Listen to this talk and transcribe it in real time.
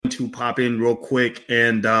to pop in real quick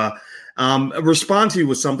and respond to you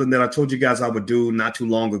with something that I told you guys I would do not too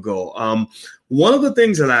long ago. One of the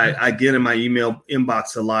things that I get in my email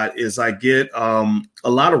inbox a lot is I get a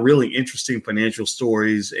lot of really interesting financial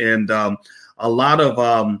stories and a lot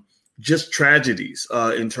of just tragedies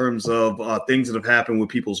in terms of things that have happened with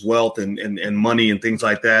people's wealth and money and things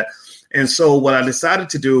like that. And so what I decided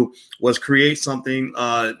to do was create something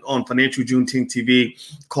on Financial Juneteenth TV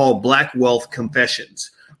called Black Wealth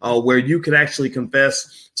Confessions, where you can actually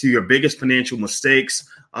confess to your biggest financial mistakes.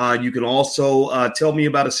 You can also tell me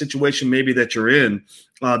about a situation maybe that you're in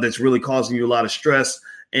that's really causing you a lot of stress.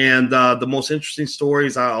 And the most interesting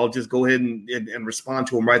stories, I'll just go ahead and respond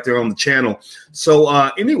to them right there on the channel. So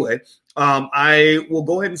anyway, I will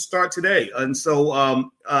go ahead and start today. And so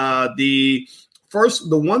the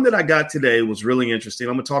one that I got today was really interesting.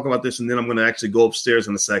 I'm going to talk about this, and then I'm going to actually go upstairs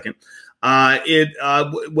in a second. I'm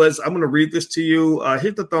going to read this to you.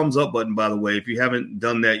 Hit the thumbs up button, by the way, if you haven't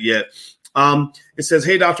done that yet. It says,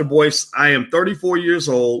 "Hey, Dr. Boyce, I am 34 years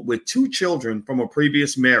old with 2 children from a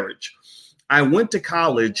previous marriage. I went to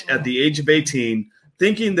college at the age of 18,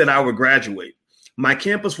 thinking that I would graduate. My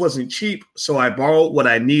campus wasn't cheap, so I borrowed what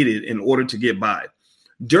I needed in order to get by.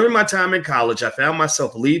 During my time in college, I found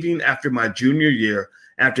myself leaving after my junior year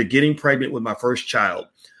after getting pregnant with my first child.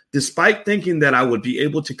 Despite thinking that I would be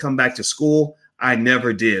able to come back to school, I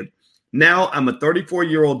never did. Now I'm a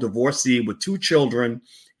 34-year-old divorcee with 2 children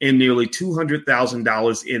and nearly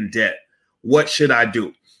 $200,000 in debt. What should I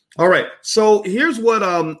do?" All right. So here's what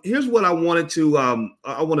I wanted to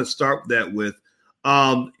I want to start that with.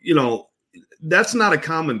 That's not a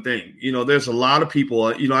common thing. There's a lot of people,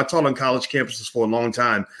 I taught on college campuses for a long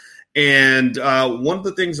time. And one of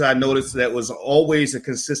the things I noticed that was always a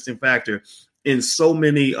consistent factor in so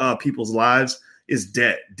many people's lives is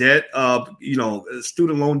debt. Debt,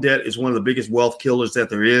 student loan debt is one of the biggest wealth killers that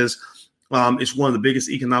there is. It's one of the biggest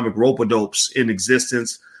economic rope-a-dopes in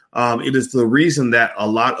existence. It is the reason that a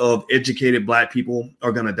lot of educated Black people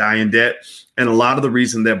are going to die in debt. And a lot of the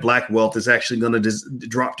reason that Black wealth is actually going to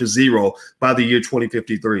drop to zero by the year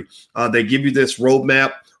 2053. They give you this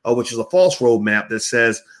roadmap, which is a false roadmap that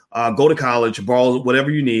says, go to college, borrow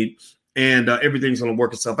whatever you need, and everything's going to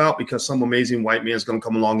work itself out because some amazing white man is going to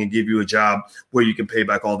come along and give you a job where you can pay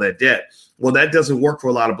back all that debt. Well, that doesn't work for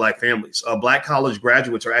a lot of Black families. Black college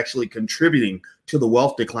graduates are actually contributing to the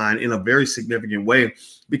wealth decline in a very significant way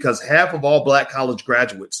because half of all Black college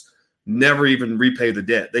graduates never even repay the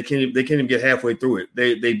debt. They can't even get halfway through it.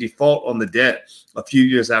 They default on the debt a few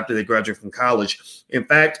years after they graduate from college. In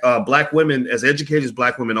fact, Black women, as educated as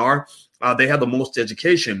Black women are, they have the most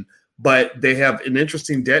education, but they have an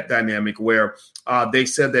interesting debt dynamic where they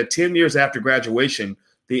said that 10 years after graduation,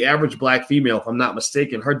 the average Black female, if I'm not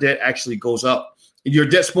mistaken, her debt actually goes up. Your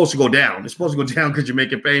debt's supposed to go down. It's supposed to go down because you're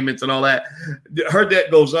making payments and all that. Her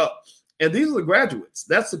debt goes up. And these are the graduates.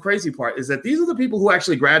 That's the crazy part, is that these are the people who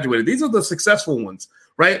actually graduated. These are the successful ones,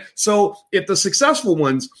 right? So if the successful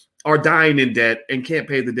ones are dying in debt and can't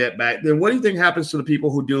pay the debt back, then what do you think happens to the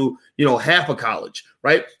people who do, half of college,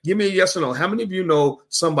 right? Give me a yes or no. How many of you know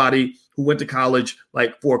somebody who went to college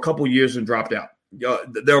like for a couple of years and dropped out?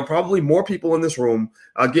 There are probably more people in this room.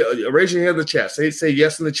 Raise your hand in the chat. Say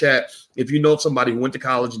yes in the chat if you know somebody who went to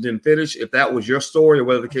college and didn't finish, if that was your story or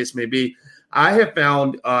whatever the case may be. I have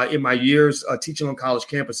found in my years teaching on college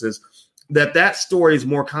campuses that story is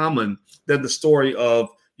more common than the story of,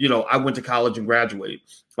 I went to college and graduated.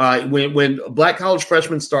 When Black college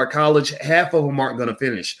freshmen start college, half of them aren't going to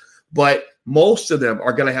finish, but most of them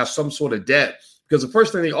are going to have some sort of debt because the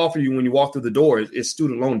first thing they offer you when you walk through the door is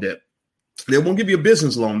student loan debt. They won't give you a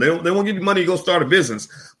business loan. They won't give you money to go start a business,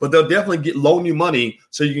 but they'll definitely loan you money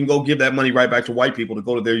so you can go give that money right back to white people to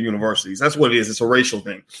go to their universities. That's what it is. It's a racial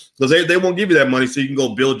thing because they won't give you that money so you can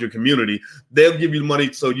go build your community. They'll give you the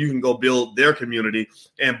money so you can go build their community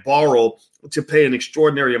and borrow to pay an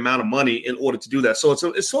extraordinary amount of money in order to do that. So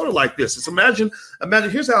it's sort of like this. It's imagine.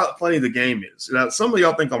 Here's how funny the game is. Now, some of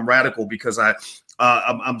y'all think I'm radical because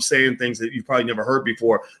I'm saying things that you probably never heard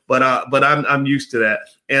before, but I'm used to that,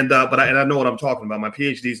 and I know what I'm talking about. My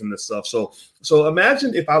PhD's in this stuff. So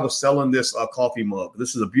imagine if I was selling this coffee mug.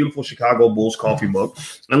 This is a beautiful Chicago Bulls coffee mug,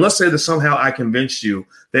 and let's say that somehow I convinced you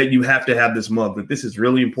that you have to have this mug, that this is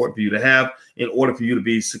really important for you to have in order for you to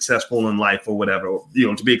be successful in life or whatever, or,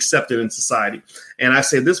 to be accepted in society. And I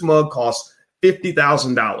say this mug costs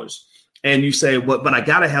 $50,000. And you say, but I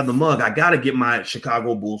got to have the mug. I got to get my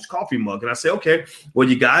Chicago Bulls coffee mug. And I say, okay, well,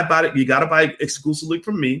 you got to buy it. You got to buy it exclusively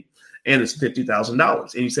from me. And it's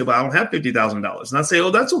 $50,000. And you say, well, I don't have $50,000. And I say,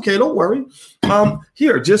 oh, that's okay. Don't worry.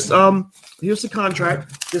 Here's the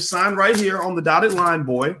contract. Just sign right here on the dotted line,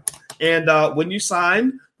 boy. And when you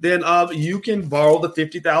sign, then you can borrow the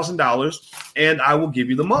 $50,000 and I will give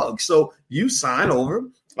you the mug. So you sign over,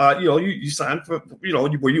 you sign for,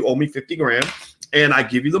 where you owe me 50 grand and I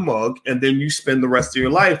give you the mug, and then you spend the rest of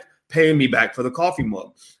your life paying me back for the coffee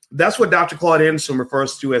mug. That's what Dr. Claude Anderson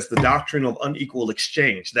refers to as the doctrine of unequal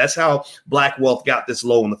exchange. That's how Black wealth got this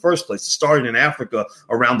low in the first place. It started in Africa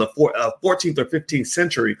around the 14th or 15th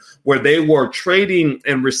century, where they were trading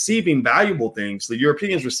and receiving valuable things. The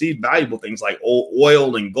Europeans received valuable things like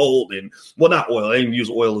oil and gold, and not oil. They didn't use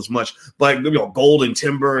oil as much, but gold and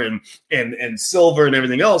timber and silver and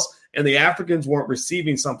everything else. And the Africans weren't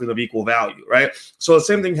receiving something of equal value, right? So the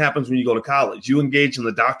same thing happens when you go to college. You engage in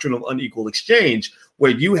the doctrine of unequal exchange,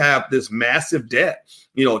 where you have this massive debt,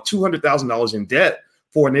 $200,000 in debt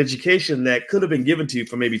for an education that could have been given to you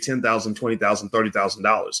for maybe $10,000, $20,000,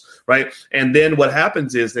 $30,000, right? And then what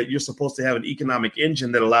happens is that you're supposed to have an economic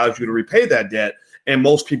engine that allows you to repay that debt. And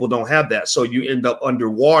most people don't have that. So you end up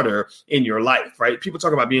underwater in your life, right? People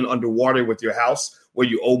talk about being underwater with your house, where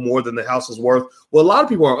you owe more than the house is worth. Well, a lot of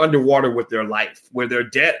people are underwater with their life, where their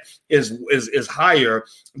debt is higher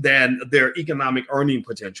than their economic earning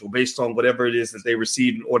potential based on whatever it is that they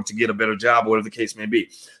receive in order to get a better job, whatever the case may be.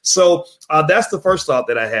 So that's the first thought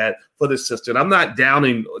that I had for this sister. And I'm not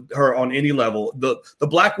downing her on any level. The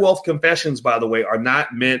Black Wealth Confessions, by the way, are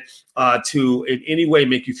not meant to in any way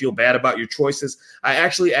make you feel bad about your choices. I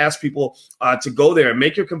actually ask people to go there and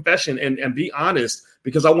make your confession and be honest,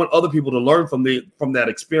 because I want other people to learn from that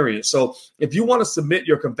experience. So if you want to submit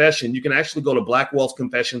your confession, you can actually go to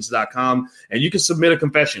blackwealthconfessions.com and you can submit a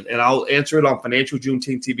confession, and I'll answer it on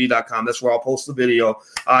financialjuneteenth.tv.com. That's where I'll post the video.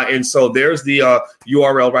 And so there's the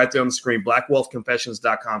URL right there on the screen,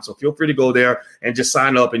 blackwealthconfessions.com. So feel free to go there and just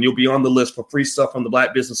sign up, and you'll be on the list for free stuff from the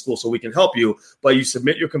Black Business School so we can help you. But you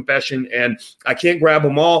submit your confession, and I can't grab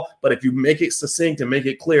them all, but if you make it succinct and make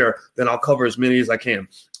it clear, then I'll cover as many as I can.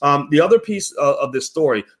 The other piece of this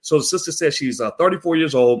story, so the sister says she's 34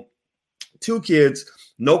 years old, 2 kids,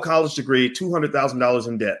 no college degree, $200,000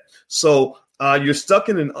 in debt. So you're stuck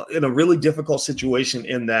in a really difficult situation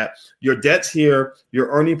in that your debt's here, your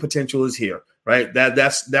earning potential is here, right?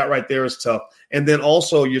 That right there is tough. And then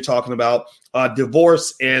also you're talking about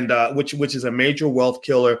divorce, and which is a major wealth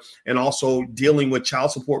killer, and also dealing with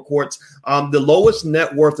child support courts. The lowest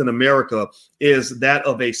net worth in America is that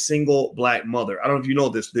of a single Black mother. I don't know if you know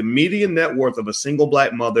this. The median net worth of a single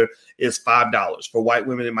Black mother is $5. For white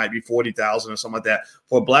women, it might be 40,000 or something like that.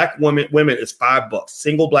 For Black women, it's $5.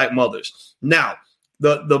 Single Black mothers. Now,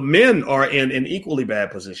 the men are in an equally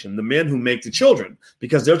bad position, the men who make the children,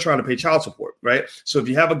 because they're trying to pay child support, right? So if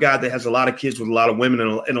you have a guy that has a lot of kids with a lot of women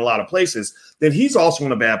in a lot of places, then he's also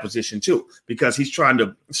in a bad position too, because he's trying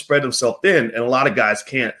to spread himself thin, and a lot of guys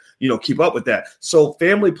can't, keep up with that. So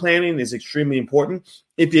family planning is extremely important.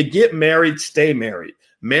 If you get married, stay married.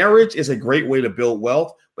 Marriage is a great way to build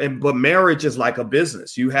wealth. But marriage is like a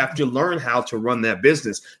business. You have to learn how to run that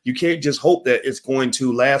business. You can't just hope that it's going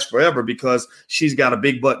to last forever because she's got a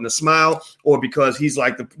big butt and a smile, or because he's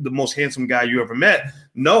like the most handsome guy you ever met.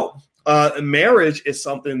 No, marriage is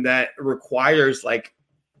something that requires like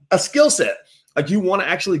a skill set. Like you want to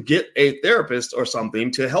actually get a therapist or something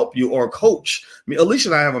to help you, or a coach. I mean, Alicia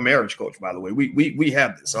and I have a marriage coach, by the way. We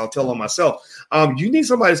have this. I'll tell on myself. You need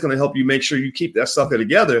somebody that's going to help you make sure you keep that sucker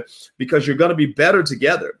together, because you're going to be better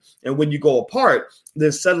together. And when you go apart,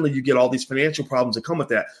 then suddenly you get all these financial problems that come with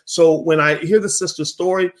that. So when I hear the sister's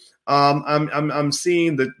story, I'm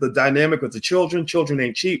seeing the dynamic with the children. Children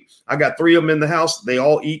ain't cheap. I got 3 of them in the house. They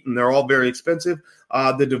all eat, and they're all very expensive.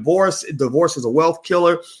 The divorce is a wealth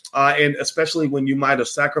killer. And especially when you might have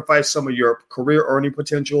sacrificed some of your career earning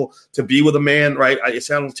potential to be with a man, right? It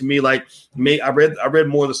sounded to me like I read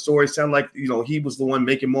more of the story. It sounded like, he was the one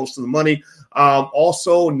making most of the money.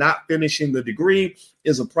 Also not finishing the degree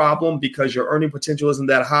is a problem, because your earning potential isn't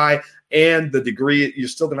that high, and the degree, you're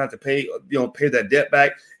still going to have to pay that debt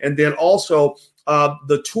back. And then also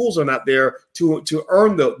the tools are not there to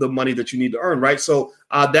earn the money that you need to earn, right? So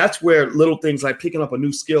that's where little things like picking up a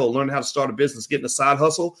new skill, learning how to start a business, getting a side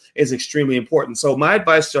hustle is extremely important. So my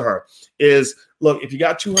advice to her is, look, if you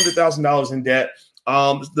got $200,000 in debt,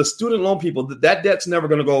 the student loan people, that debt's never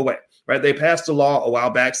going to go away, right? They passed a law a while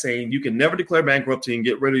back saying you can never declare bankruptcy and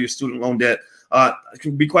get rid of your student loan debt.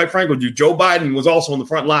 To be quite frank with you, Joe Biden was also on the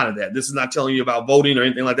front line of that. This is not telling you about voting or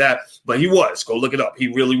anything like that, but he was. Go look it up. He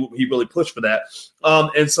really pushed for that.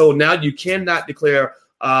 And so now you cannot declare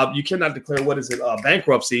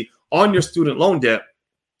bankruptcy on your student loan debt,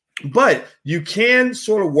 but you can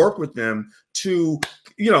sort of work with them to,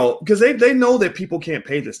 because they know that people can't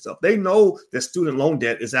pay this stuff. They know that student loan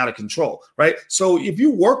debt is out of control, right? So if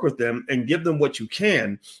you work with them and give them what you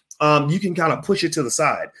can, you can kind of push it to the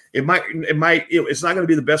side. It's not going to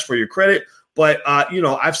be the best for your credit, but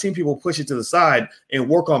I've seen people push it to the side and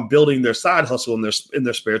work on building their side hustle in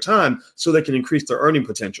their spare time so they can increase their earning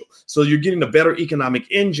potential. So you're getting a better economic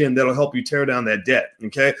engine that'll help you tear down that debt.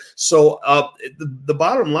 Okay, so the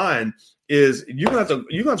bottom line is you're gonna have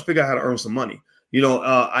to figure out how to earn some money.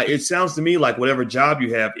 It sounds to me like whatever job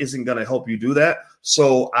you have isn't going to help you do that.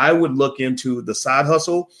 So I would look into the side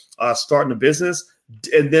hustle, starting a business,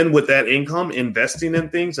 and then with that income, investing in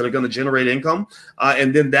things that are going to generate income.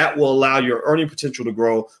 And then that will allow your earning potential to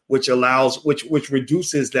grow, which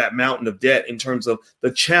reduces that mountain of debt in terms of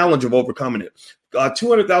the challenge of overcoming it.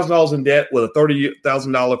 $200,000 in debt with a $30,000,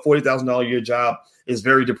 $40,000 a year job is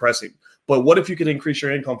very depressing. But what if you could increase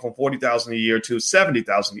your income from $40,000 a year to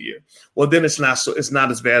 $70,000 a year? Well, then it's not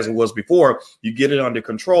as bad as it was before. You get it under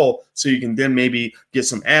control, so you can then maybe get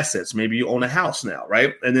some assets. Maybe you own a house now,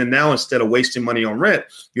 right? And then now instead of wasting money on rent,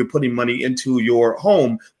 you're putting money into your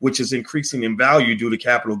home, which is increasing in value due to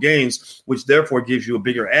capital gains, which therefore gives you a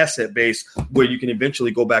bigger asset base where you can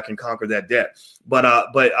eventually go back and conquer that debt. But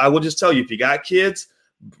I will just tell you, if you got kids,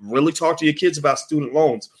 really talk to your kids about student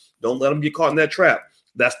loans. Don't let them get caught in that trap.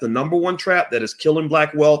 That's the number one trap that is killing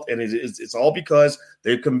Black wealth. And it's all because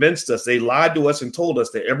they convinced us. They lied to us and told us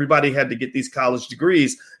that everybody had to get these college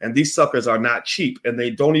degrees, and these suckers are not cheap. And they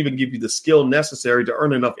don't even give you the skill necessary to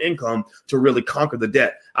earn enough income to really conquer the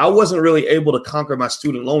debt. I wasn't really able to conquer my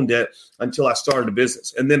student loan debt until I started a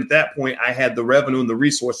business. And then at that point, I had the revenue and the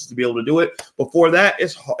resources to be able to do it. Before that,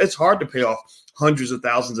 it's hard to pay off hundreds of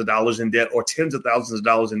thousands of dollars in debt or tens of thousands of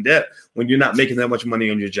dollars in debt when you're not making that much money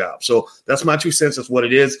on your job. So that's my 2 cents. That's what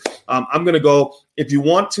it is. I'm going to go. If you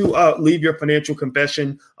want to leave your financial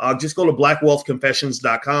confession, just go to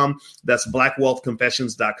blackwealthconfessions.com. That's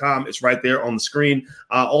blackwealthconfessions.com. It's right there on the screen.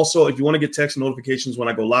 Also, if you want to get text notifications when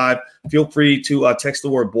I go live, feel free to text the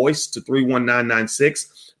word Boyce to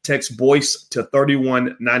 31996. Text Boyce to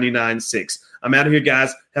 31996. I'm out of here,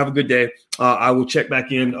 guys. Have a good day. I will check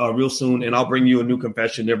back in real soon, and I'll bring you a new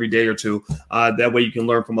confession every day or two. That way you can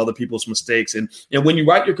learn from other people's mistakes. And when you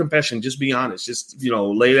write your confession, just be honest. Just,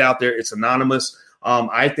 lay it out there. It's anonymous.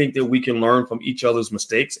 I think that we can learn from each other's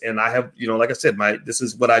mistakes. And I have, like I said, this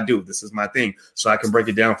is what I do. This is my thing. So I can break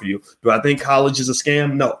it down for you. Do I think college is a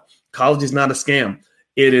scam? No, college is not a scam.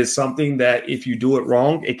 It is something that if you do it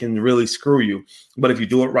wrong, it can really screw you. But if you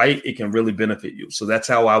do it right, it can really benefit you. So that's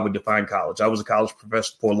how I would define college. I was a college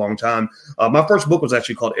professor for a long time. My first book was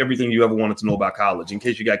actually called Everything You Ever Wanted to Know About College, in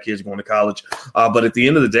case you got kids going to college. But at the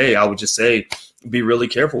end of the day, I would just say, be really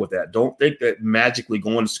careful with that. Don't think that magically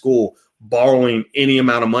going to school, borrowing any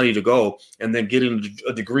amount of money to go, and then getting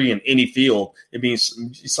a degree in any field, it means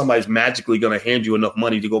somebody's magically going to hand you enough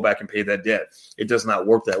money to go back and pay that debt. It does not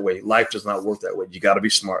work that way. Life does not work that way. You got to be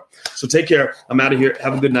smart. So take care. I'm out of here.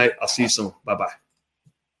 Have a good night. I'll see you soon. Bye-bye.